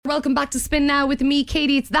Welcome back to Spin Now with me,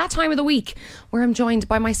 Katie. It's that time of the week where I'm joined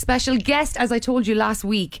by my special guest. As I told you last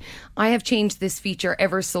week, I have changed this feature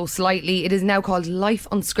ever so slightly. It is now called Life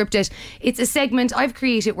Unscripted. It's a segment I've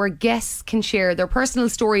created where guests can share their personal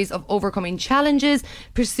stories of overcoming challenges,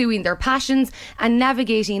 pursuing their passions, and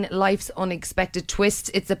navigating life's unexpected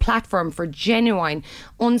twists. It's a platform for genuine,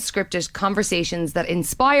 unscripted conversations that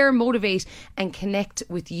inspire, motivate, and connect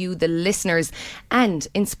with you, the listeners. And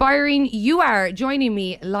inspiring you are. Joining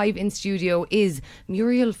me live in studio is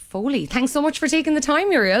Muriel Foley. Thanks so much for taking the time,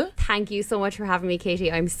 Muriel. Thank you so much for having me,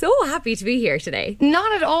 Katie. I'm so happy to be here today.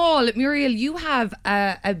 Not at all. Muriel, you have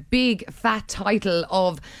a big fat title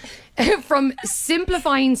of from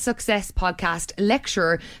Simplifying Success podcast,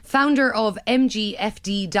 lecturer, founder of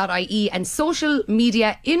mgfd.ie and social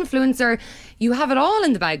media influencer. You have it all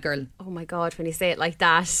in the bag, girl. Oh my God, when you say it like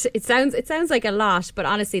that, it sounds like a lot, but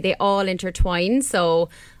honestly they all intertwine, so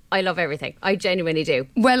I love everything. I genuinely do.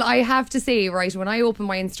 Well, I have to say, right, when I opened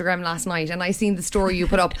my Instagram last night and I seen the story you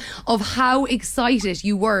put up of how excited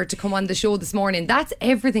you were to come on the show this morning, that's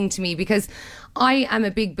everything to me, because I am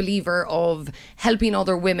a big believer of helping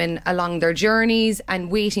other women along their journeys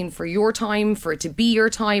and waiting for your time, for it to be your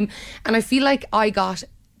time. And I feel like I got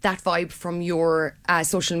that vibe from your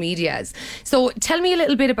social medias. So tell me a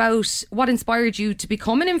little bit about what inspired you to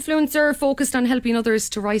become an influencer focused on helping others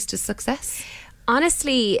to rise to success.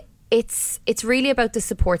 Honestly, it's really about the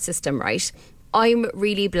support system, right? I'm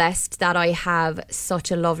really blessed that I have such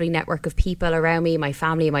a lovely network of people around me, my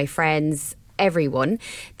family, my friends, everyone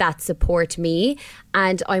that support me.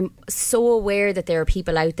 And I'm so aware that there are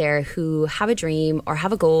people out there who have a dream or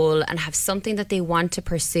have a goal and have something that they want to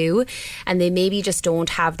pursue, and they maybe just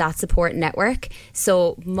don't have that support network.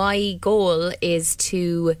 So my goal is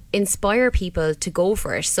to inspire people to go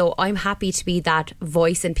for it. So I'm happy to be that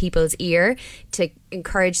voice in people's ear, to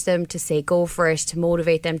encourage them to say go for it, to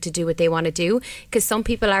motivate them to do what they want to do. Because some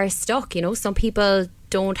people are stuck, you know, some people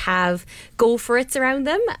don't have go for it's around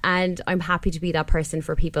them, and I'm happy to be that person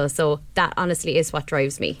for people. So that honestly is what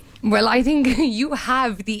drives me. Well, I think you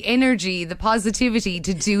have the energy, the positivity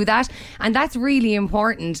to do that, and that's really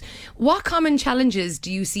important. What common challenges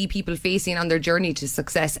do you see people facing on their journey to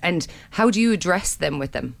success, and how do you address them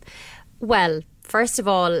with them? Well, first of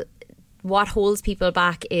all, what holds people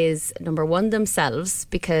back is, number one, themselves,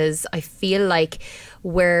 because I feel like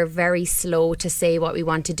we're very slow to say what we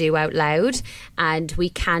want to do out loud, and we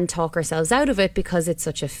can talk ourselves out of it because it's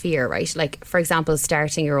such a fear, right? Like, for example,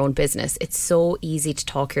 starting your own business, it's so easy to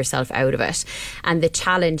talk yourself out of it. And the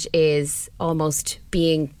challenge is almost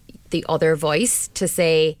being the other voice to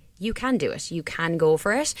say, you can do it, you can go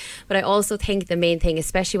for it. But I also think the main thing,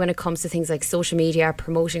 especially when it comes to things like social media,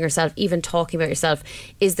 promoting yourself, even talking about yourself,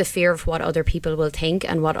 is the fear of what other people will think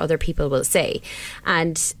and what other people will say.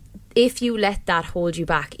 And if you let that hold you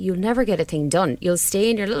back, you'll never get a thing done. You'll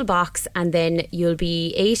stay in your little box, and then you'll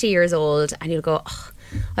be 80 years old and you'll go, oh,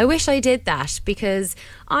 I wish I did that. Because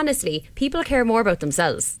honestly, people care more about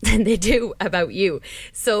themselves than they do about you.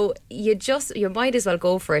 So you might as well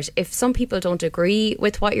go for it. If some people don't agree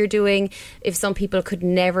with what you're doing, if some people could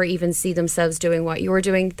never even see themselves doing what you're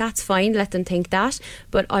doing, that's fine, let them think that.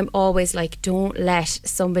 But I'm always like, don't let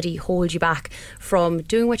somebody hold you back from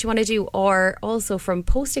doing what you want to do, or also from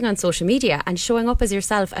posting on social media and showing up as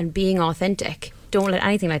yourself and being authentic. Don't let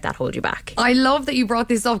anything like that hold you back. I love that you brought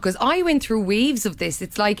this up, because I went through waves of this.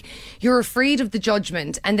 It's like you're afraid of the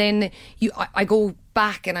judgment, and then I go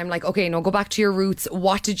back and I'm like, okay, no, go back to your roots.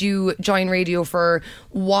 What did you join radio for?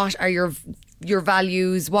 What are your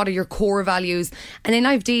values? What are your core values? And then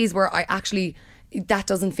I have days where that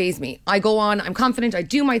doesn't faze me. I go on, I'm confident, I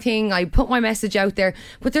do my thing, I put my message out there.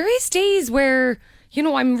 But there is days where, you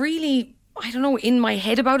know, I'm really, I don't know, in my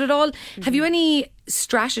head about it all. Mm-hmm. Have you any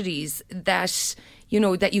strategies that, you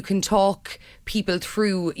know, that you can talk people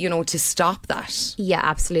through, you know, to stop that? Yeah,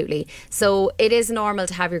 absolutely. So it is normal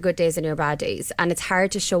to have your good days and your bad days, and it's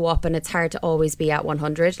hard to show up, and it's hard to always be at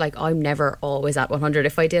 100. Like, I'm never always at 100.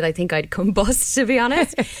 If I did, I think I'd combust, to be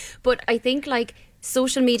honest. But I think, like,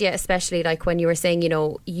 social media, especially, like when you were saying, you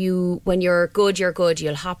know, when you're good,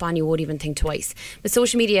 you'll hop on, you won't even think twice. But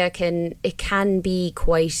social media can be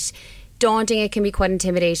quite daunting, it can be quite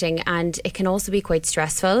intimidating, and it can also be quite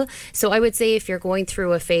stressful. So I would say, if you're going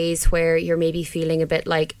through a phase where you're maybe feeling a bit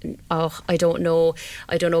like, oh, I don't know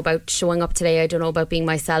about showing up today, I don't know about being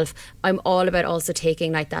myself, I'm all about also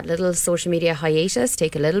taking like that little social media hiatus,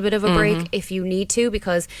 take a little bit of a break if you need to,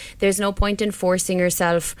 because there's no point in forcing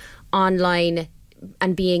yourself online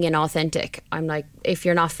and being inauthentic. I'm like, if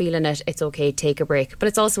you're not feeling it, it's okay, take a break. But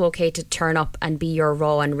it's also okay to turn up and be your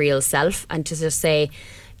raw and real self, and to just say,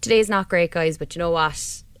 today's not great, guys, but you know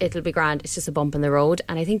what? it'll be grand. It's just a bump in the road.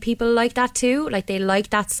 And I think people like that too. Like they like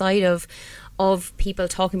that side of people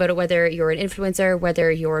talking about it, whether you're an influencer,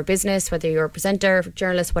 whether you're a business, whether you're a presenter,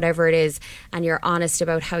 journalist, whatever it is, and you're honest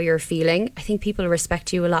about how you're feeling. I think people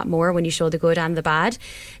respect you a lot more when you show the good and the bad.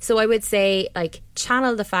 So I would say, like,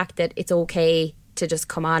 channel the fact that it's okay to just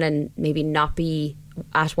come on and maybe not be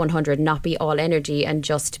at 100, not be all energy, and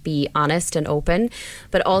just be honest and open.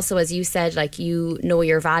 But also, as you said, like, you know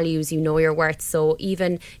your values, you know your worth. So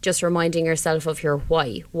even just reminding yourself of your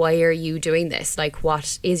why are you doing this? Like,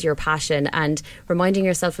 what is your passion? And reminding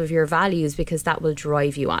yourself of your values, because that will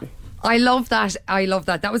drive you on. I love that.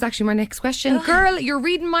 That was actually my next question. Girl, you're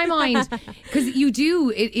reading my mind. Because you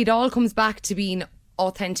do, it all comes back to being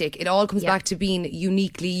authentic. It all comes back to being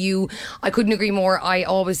uniquely you. I couldn't agree more. I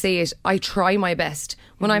always say it. I try my best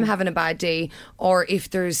when I'm having a bad day, or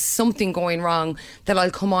if there's something going wrong, that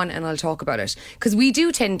I'll come on and I'll talk about it. Because we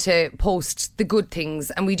do tend to post the good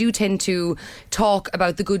things, and we do tend to talk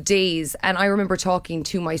about the good days. And I remember talking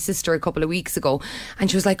to my sister a couple of weeks ago,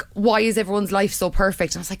 and she was like, why is everyone's life so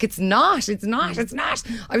perfect? And I was like, it's not.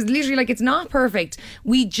 I was literally like, it's not perfect.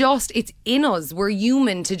 It's in us. We're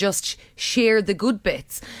human to just share the good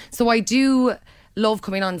bits. So I do love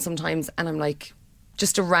coming on sometimes, and I'm like,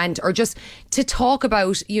 just to rant, or just to talk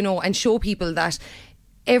about, and show people that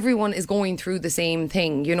everyone is going through the same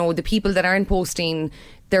thing. The people that aren't posting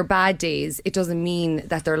their bad days, it doesn't mean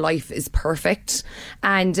that their life is perfect.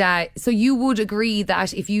 And so you would agree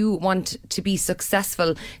that if you want to be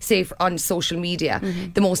successful, say on social media,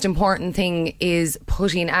 the most important thing is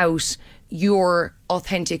putting out your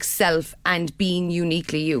authentic self and being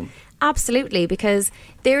uniquely you. Absolutely, because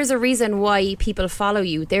there's a reason why people follow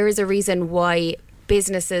you. There is a reason why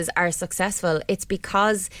businesses are successful. It's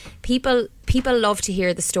because people love to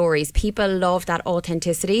hear the stories. People love that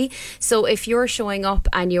authenticity. So if you're showing up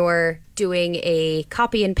and you're doing a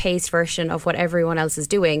copy and paste version of what everyone else is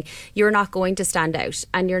doing, you're not going to stand out,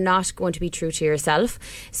 and you're not going to be true to yourself.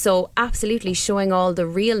 So absolutely showing all the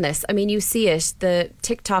realness. I mean, you see it. The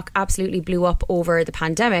TikTok absolutely blew up over the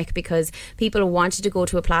pandemic because people wanted to go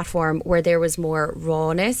to a platform where there was more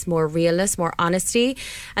rawness, more realness, more honesty,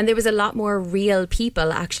 and there was a lot more real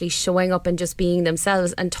people actually showing up and just being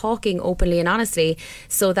themselves and talking openly and honestly,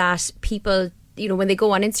 so that people, when they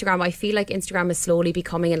go on Instagram, I feel like Instagram is slowly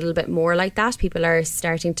becoming a little bit more like that. People are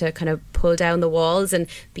starting to kind of pull down the walls and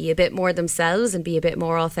be a bit more themselves and be a bit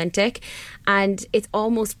more authentic. And it's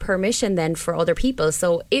almost permission then for other people.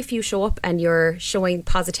 So if you show up and you're showing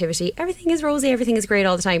positivity, everything is rosy, everything is great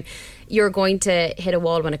all the time, you're going to hit a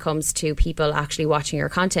wall when it comes to people actually watching your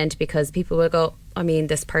content, because people will go, I mean,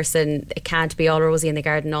 this person, it can't be all rosy in the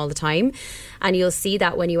garden all the time. And you'll see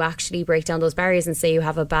that when you actually break down those barriers and say you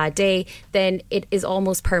have a bad day, then it is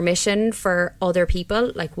almost permission for other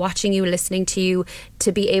people, like watching you, listening to you,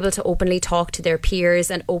 to be able to openly talk to their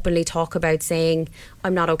peers and openly talk about saying,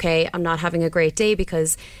 I'm not okay, I'm not having a great day,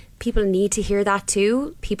 because people need to hear that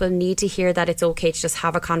too. People need to hear that it's okay to just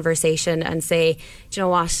have a conversation and say, do you know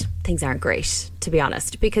what, things aren't great, to be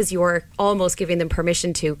honest, because you're almost giving them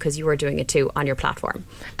permission to, because you are doing it too on your platform.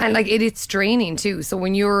 And like it's draining too. So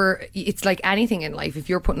when it's like anything in life, if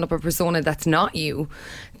you're putting up a persona that's not you,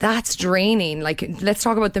 that's draining. Like, let's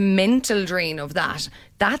talk about the mental drain of that.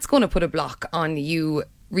 That's going to put a block on you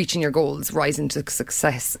reaching your goals, rising to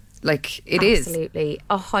success. Like, it is. Absolutely,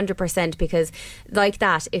 100%, because like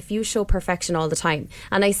that, if you show perfection all the time,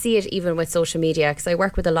 and I see it even with social media, because I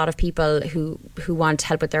work with a lot of people who want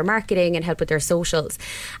help with their marketing and help with their socials,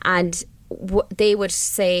 and they would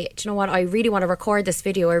say, do you know what, I really want to record this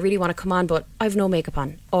video, I really want to come on, but I've no makeup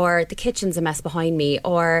on, or the kitchen's a mess behind me,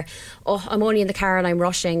 or I'm only in the car and I'm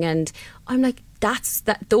rushing. And I'm like,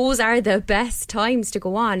 those are the best times to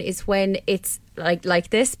go on, is when it's like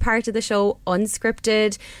this part of the show,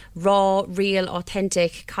 unscripted, raw, real,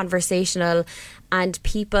 authentic, conversational, and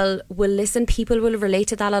people will listen, people will relate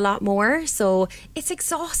to that a lot more. So it's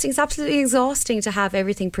exhausting, it's absolutely exhausting to have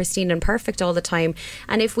everything pristine and perfect all the time.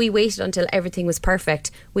 And if we waited until everything was perfect,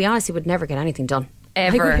 we honestly would never get anything done.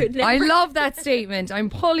 Ever. I love that statement. I'm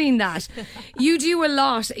pulling that. You do a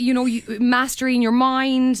lot, mastering your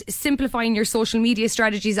mind, simplifying your social media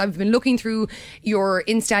strategies. I've been looking through your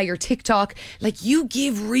Insta, your TikTok. Like, you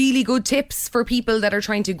give really good tips for people that are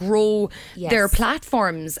trying to grow their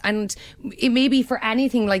platforms. And it may be for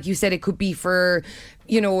anything, like you said, it could be for,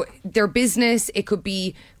 their business. It could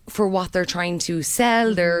be for what they're trying to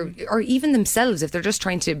sell, or even themselves, if they're just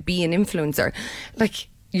trying to be an influencer. Like,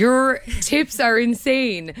 your tips are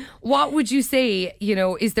insane. What would you say,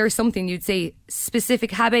 is there something you'd say,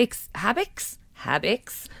 specific habits,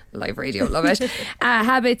 live radio, love it,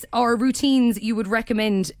 habits or routines you would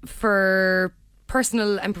recommend for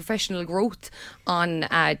personal and professional growth on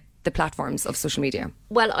the platforms of social media?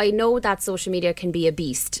 Well, I know that social media can be a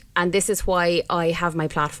beast, and this is why I have my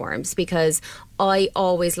platforms, because I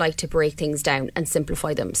always like to break things down and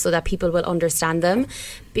simplify them so that people will understand them.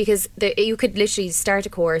 Because you could literally start a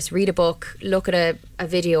course, read a book, look at a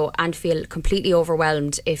video and feel completely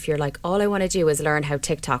overwhelmed if you're like, all I want to do is learn how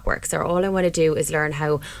TikTok works, or all I want to do is learn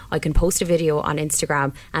how I can post a video on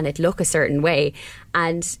Instagram and it look a certain way.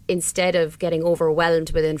 And instead of getting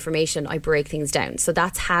overwhelmed with information, I break things down. So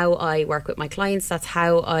that's how I work with my clients. That's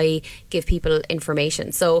how I give people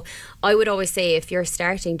information. So I would always say, if you're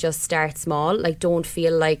starting, just start small. Like, don't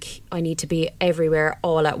feel like I need to be everywhere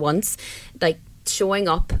all at once. Like, showing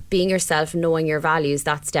up, being yourself, knowing your values,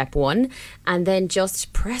 that's step one. And then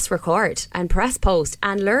just press record and press post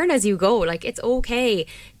and learn as you go. Like, it's okay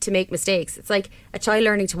to make mistakes. It's like a child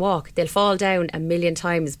learning to walk. They'll fall down a million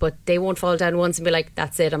times, but they won't fall down once and be like,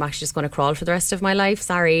 that's it, I'm actually just going to crawl for the rest of my life.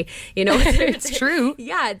 Sorry. You know, it's true.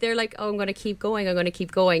 Yeah, they're like, oh, I'm going to keep going. I'm going to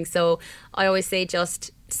keep going. So I always say,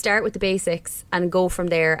 just start with the basics and go from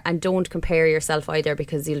there, and don't compare yourself either,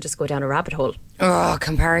 because you'll just go down a rabbit hole. Oh,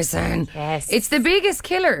 comparison. Yes. It's the biggest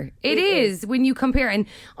killer. It is when you compare. And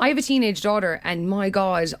I have a teenage daughter, and my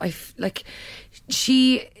God,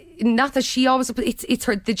 not that she always, it's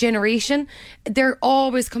her, the generation, they're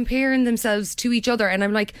always comparing themselves to each other. And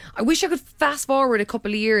I'm like, I wish I could fast forward a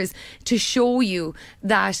couple of years to show you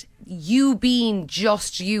that you being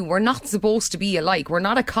just you, we're not supposed to be alike. We're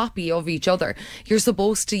not a copy of each other. You're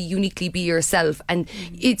supposed to uniquely be yourself. And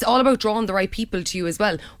it's all about drawing the right people to you as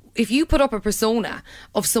well. If you put up a persona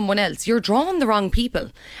of someone else, you're drawing the wrong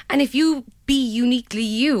people. And if you be uniquely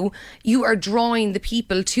you, you are drawing the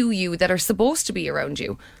people to you that are supposed to be around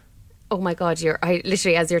you. Oh my God, I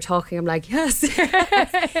literally, as you're talking, I'm like, yes.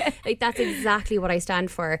 Like, that's exactly what I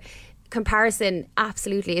stand for. Comparison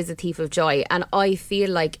absolutely is a thief of joy. And I feel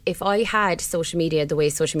like if I had social media the way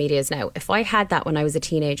social media is now, if I had that when I was a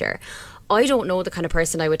teenager, I don't know the kind of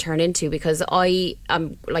person I would turn into, because I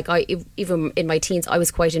am even in my teens, I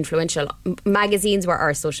was quite influential. Magazines were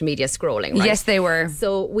our social media scrolling, right? Yes, they were.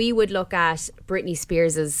 So we would look at Britney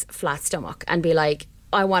Spears's flat stomach and be like,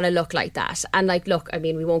 I want to look like that. And like, look, I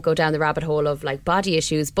mean, we won't go down the rabbit hole of like body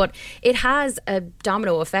issues, but it has a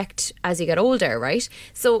domino effect as you get older, right?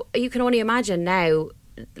 So you can only imagine now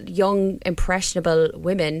young impressionable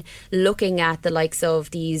women looking at the likes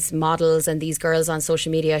of these models and these girls on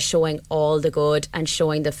social media showing all the good and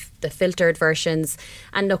showing the filtered versions.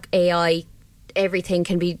 And look, AI, everything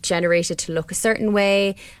can be generated to look a certain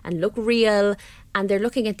way and look real. And they're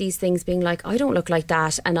looking at these things being like, I don't look like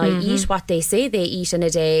that, and I eat what they say they eat in a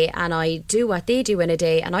day, and I do what they do in a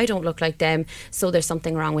day, and I don't look like them, so there's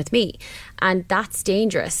something wrong with me. And that's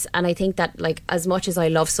dangerous. And I think that, like, as much as I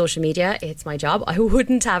love social media, it's my job. I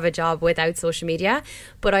wouldn't have a job without social media.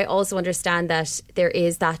 But I also understand that there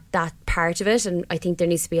is that part of it, and I think there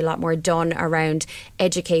needs to be a lot more done around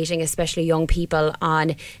educating, especially young people,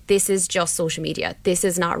 on this is just social media. This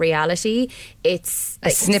is not reality. It's a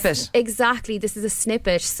snippet. Exactly. This is a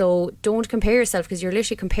snippet. So don't compare yourself, because you're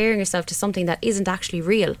literally comparing yourself to something that isn't actually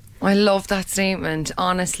real. I love that statement.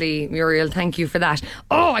 Honestly, Muriel, thank you for that.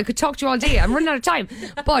 Oh, I could talk to you all day. I'm running out of time.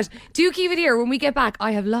 But do keep it here. When we get back,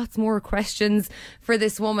 I have lots more questions for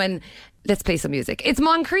this woman. Let's play some music. It's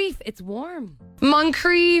Moncrief. It's warm.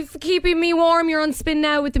 Moncrief, keeping me warm. You're on Spin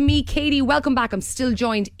Now with me, Katie. Welcome back. I'm still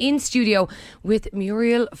joined in studio with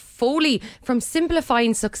Muriel Foley from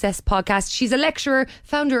Simplifying Success podcast. She's a lecturer,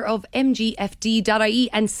 founder of mgfd.ie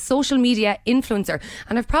and social media influencer.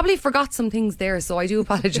 And I've probably forgot some things there, so I do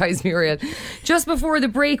apologise, Muriel. Just before the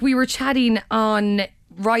break, we were chatting on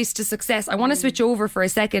rise to success. I want to switch over for a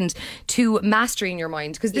second to mastering your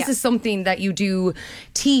mind, because this is something that you do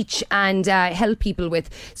teach and help people with.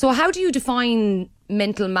 So how do you define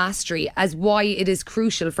mental mastery as why it is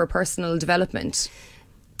crucial for personal development?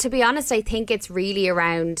 To be honest, I think it's really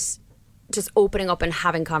around just opening up and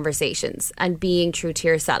having conversations and being true to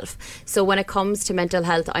yourself. So when it comes to mental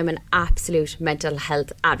health, I'm an absolute mental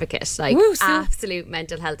health advocate, absolute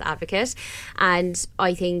mental health advocate. And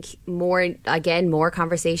I think more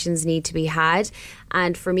conversations need to be had.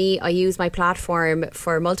 And for me, I use my platform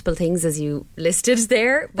for multiple things, as you listed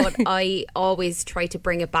there, but I always try to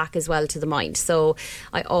bring it back as well to the mind. So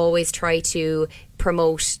I always try to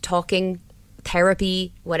promote talking,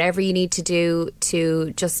 therapy, whatever you need to do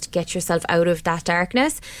to just get yourself out of that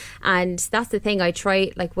darkness. And that's the thing I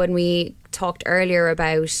try, like when we talked earlier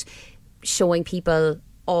about showing people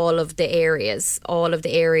all of the areas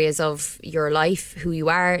of your life, who you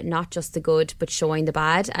are, not just the good, but showing the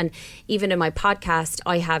bad. And even in my podcast,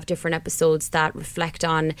 I have different episodes that reflect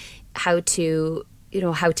on how to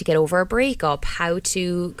how to get over a breakup, how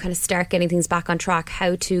to kind of start getting things back on track,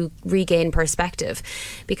 how to regain perspective,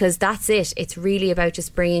 because that's it. It's really about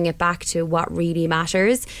just bringing it back to what really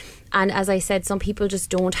matters. And as I said, some people just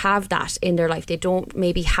don't have that in their life. They don't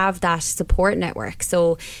maybe have that support network.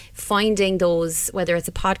 So finding those, whether it's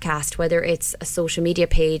a podcast, whether it's a social media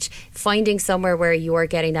page, finding somewhere where you're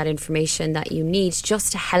getting that information that you need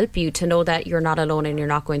just to help you to know that you're not alone and you're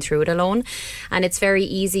not going through it alone. And it's very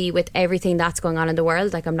easy with everything that's going on in the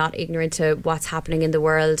world. Like, I'm not ignorant to what's happening in the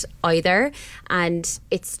world either. And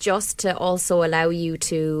it's just to also allow you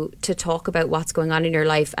to talk about what's going on in your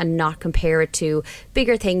life and not compare it to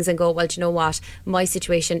bigger things and go, well, do you know what, my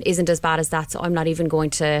situation isn't as bad as that, so I'm not even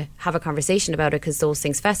going to have a conversation about it, because those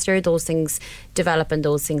things fester, those things develop, and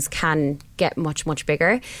those things can get much, much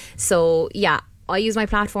bigger. So yeah, I use my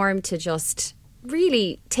platform to just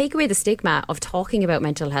really take away the stigma of talking about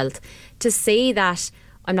mental health, to say that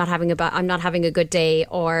I'm not having a good day,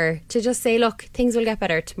 or to just say, look, things will get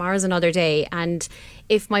better, tomorrow's another day. And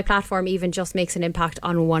if my platform even just makes an impact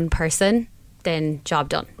on one person, then job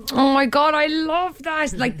done. Oh my God, I love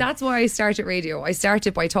that. Like, that's why I started radio. I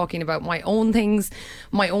started by talking about my own things,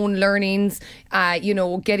 my own learnings,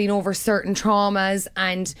 getting over certain traumas,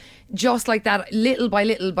 and just like that, little by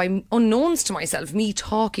little, by unknowns to myself, me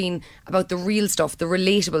talking about the real stuff, the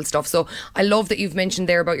relatable stuff. So I love that you've mentioned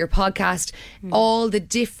there about your podcast, all the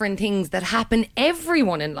different things that happen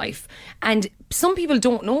everyone in life. And some people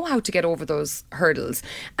don't know how to get over those hurdles.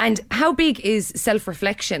 And how big is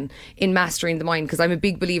self-reflection in mastering the mind? Because I'm a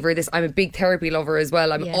big believer in this. I'm a big therapy lover as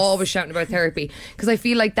well. I'm always shouting about therapy, because I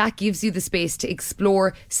feel like that gives you the space to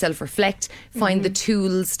explore, self-reflect, find the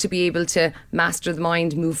tools to be able to master the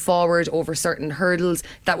mind, move forward over certain hurdles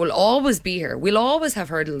that will always be here. We'll always have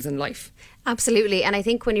hurdles in life. Absolutely. And I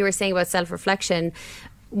think when you were saying about self-reflection,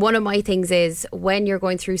 one of my things is when you're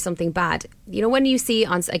going through something bad, when you see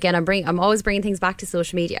I'm always bringing things back to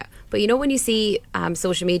social media, but when you see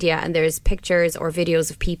social media and there's pictures or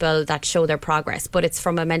videos of people that show their progress, but it's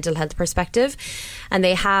from a mental health perspective, and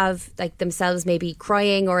they have like themselves maybe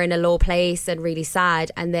crying or in a low place and really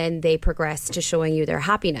sad, and then they progress to showing you their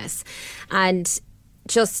happiness. And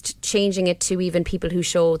just changing it to even people who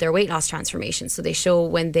show their weight loss transformation. So they show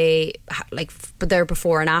when they their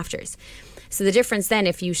before and afters. So the difference then,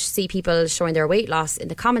 if you see people showing their weight loss in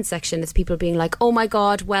the comment section, is people being like, oh my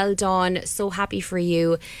God, well done, so happy for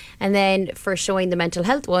you. And then for showing the mental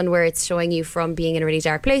health one, where it's showing you from being in a really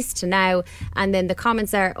dark place to now, and then the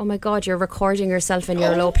comments are, oh my God, you're recording yourself in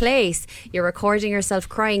your low place, you're recording yourself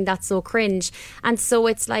crying, that's so cringe. And so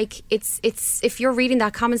it's like, it's if you're reading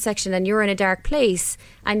that comment section and you're in a dark place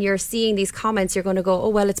and you're seeing these comments, you're going to go, oh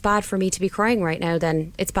well, it's bad for me to be crying right now,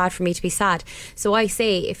 then it's bad for me to be sad. So I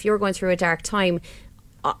say, if you're going through a dark time,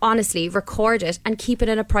 honestly, record it and keep it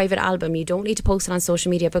in a private album. You don't need to post it on social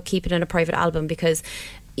media, but keep it in a private album, because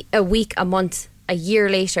a week, a month, a year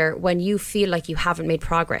later, when you feel like you haven't made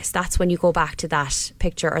progress, that's when you go back to that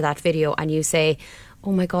picture or that video and you say,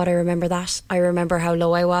 oh my God, I remember that. I remember how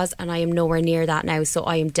low I was, and I am nowhere near that now. So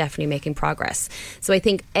I am definitely making progress. So I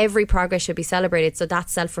think every progress should be celebrated. So that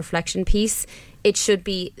self-reflection piece, it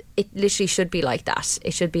literally should be like that.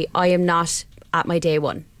 It should be, I am not at my day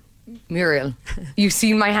one. Muriel, you've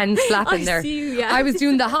seen my hands flapping there. Yeah. I was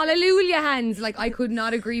doing the hallelujah hands. Like, I could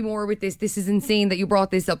not agree more with this. This is insane that you brought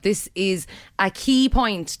this up. This is a key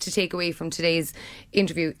point to take away from today's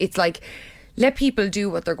interview. It's like, let people do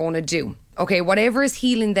what they're going to do. Okay, whatever is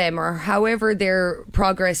healing them, or however they're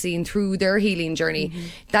progressing through their healing journey,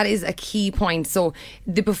 that is a key point. So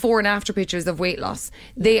the before and after pictures of weight loss,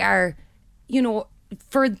 they are,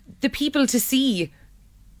 for the people to see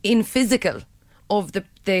in physical of the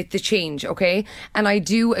change, okay? And I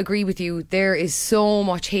do agree with you, there is so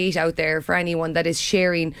much hate out there for anyone that is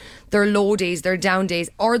sharing their low days, their down days,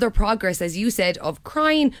 or their progress, as you said, of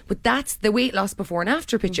crying, but that's the weight loss before and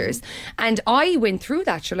after pictures. And I went through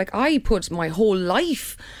that, sure, like, I put my whole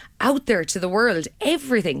life out there to the world,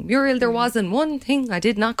 everything. Muriel, there wasn't one thing I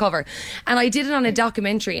did not cover. And I did it on a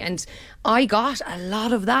documentary, and I got a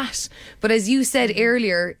lot of that. But as you said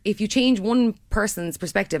earlier, if you change one person's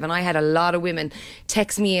perspective, and I had a lot of women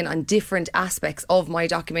text me in on different aspects of my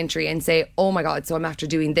documentary and say, oh my God, so I'm after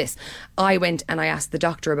doing this. I went and I asked the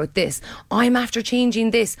doctor about this. I'm after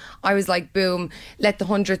changing this. I was like, boom, let the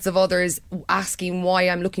hundreds of others asking why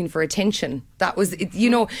I'm looking for attention. That was,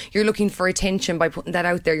 you're looking for attention by putting that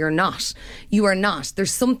out there. You're not. You are not.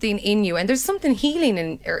 There's something in you, and there's something healing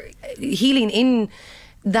in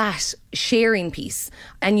that sharing piece,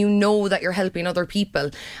 and that you're helping other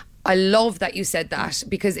people. I love that you said that,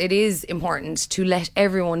 because it is important to let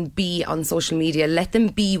everyone be on social media. Let them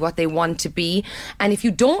be what they want to be. And if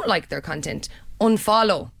you don't like their content,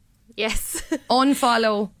 Unfollow. Yes.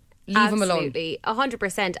 Unfollow. Leave them alone. Absolutely,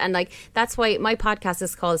 100%. And like that's why my podcast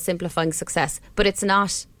is called Simplifying Success, but it's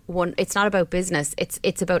not about business.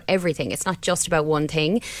 It's about everything. It's not just about one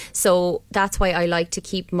thing. So that's why I like to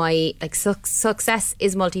keep my success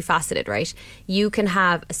is multifaceted, right? You can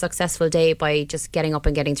have a successful day by just getting up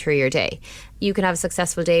and getting through your day. You can have a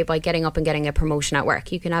successful day by getting up and getting a promotion at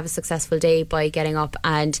work. You can have a successful day by getting up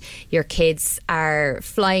and your kids are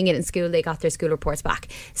flying in school. They got their school reports back.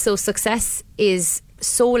 So success is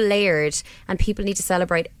so layered, and people need to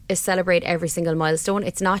celebrate every single milestone.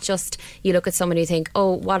 It's not just you look at someone who think,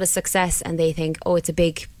 oh, what a success, and they think, oh, it's a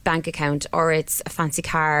big bank account, or it's a fancy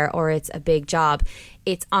car, or it's a big job.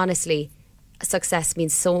 It's honestly, success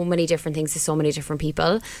means so many different things to so many different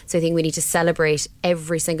people. So I think we need to celebrate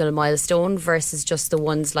every single milestone versus just the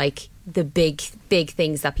ones like the big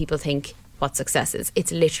things that people think what success is.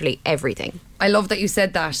 It's literally everything. I love that you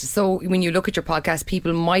said that. So when you look at your podcast,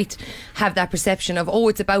 people might have that perception of, oh,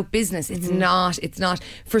 it's about business. It's not. It's not.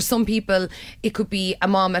 For some people, it could be a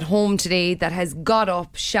mom at home today that has got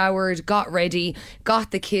up, showered, got ready, got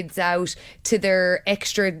the kids out to their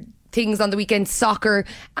extra things on the weekend, soccer.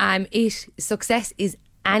 Success is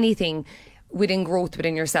anything within growth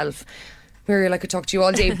within yourself. Muriel, I could talk to you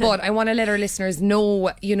all day, but I want to let our listeners know,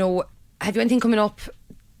 have you anything coming up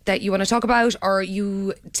that you want to talk about, or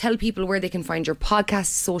you tell people where they can find your podcast,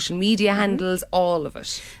 social media handles, all of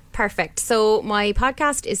it? Perfect. So my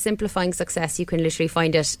podcast is Simplifying Success. You can literally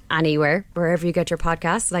find it anywhere, wherever you get your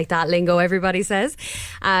podcasts, like that lingo everybody says.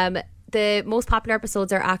 The most popular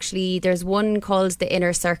episodes are actually, there's one called The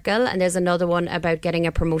Inner Circle, and there's another one about getting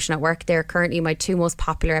a promotion at work. They're currently my two most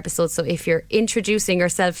popular episodes. So if you're introducing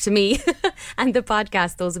yourself to me and the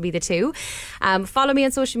podcast, those will be the two. Follow me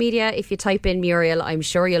on social media. If you type in Muriel, I'm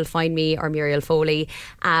sure you'll find me, or Muriel Foley.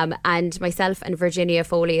 And myself and Virginia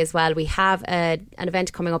Foley as well. We have an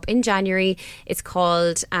event coming up in January. It's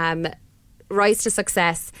called Rise to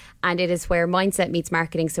Success, and it is where mindset meets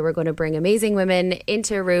marketing. So we're going to bring amazing women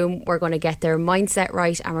into a room, we're going to get their mindset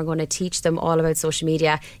right, and we're going to teach them all about social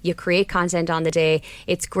media. You create content on the day,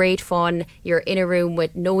 it's great fun, you're in a room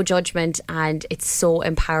with no judgment, and it's so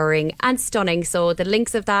empowering and stunning. So the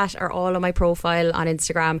links of that are all on my profile on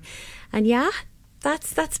Instagram. And yeah,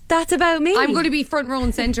 that's about me. I'm going to be front row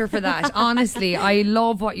and centre for that. Honestly, I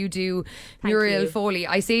love what you do, Muriel Foley.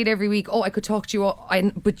 I say it every week. Oh, I could talk to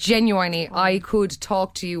you, but genuinely, I could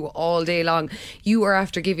talk to you all day long. You are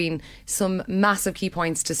after giving some massive key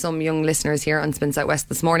points to some young listeners here on Spin South West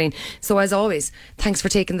this morning. So as always, thanks for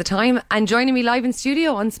taking the time and joining me live in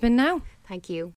studio on Spin Now. Thank you.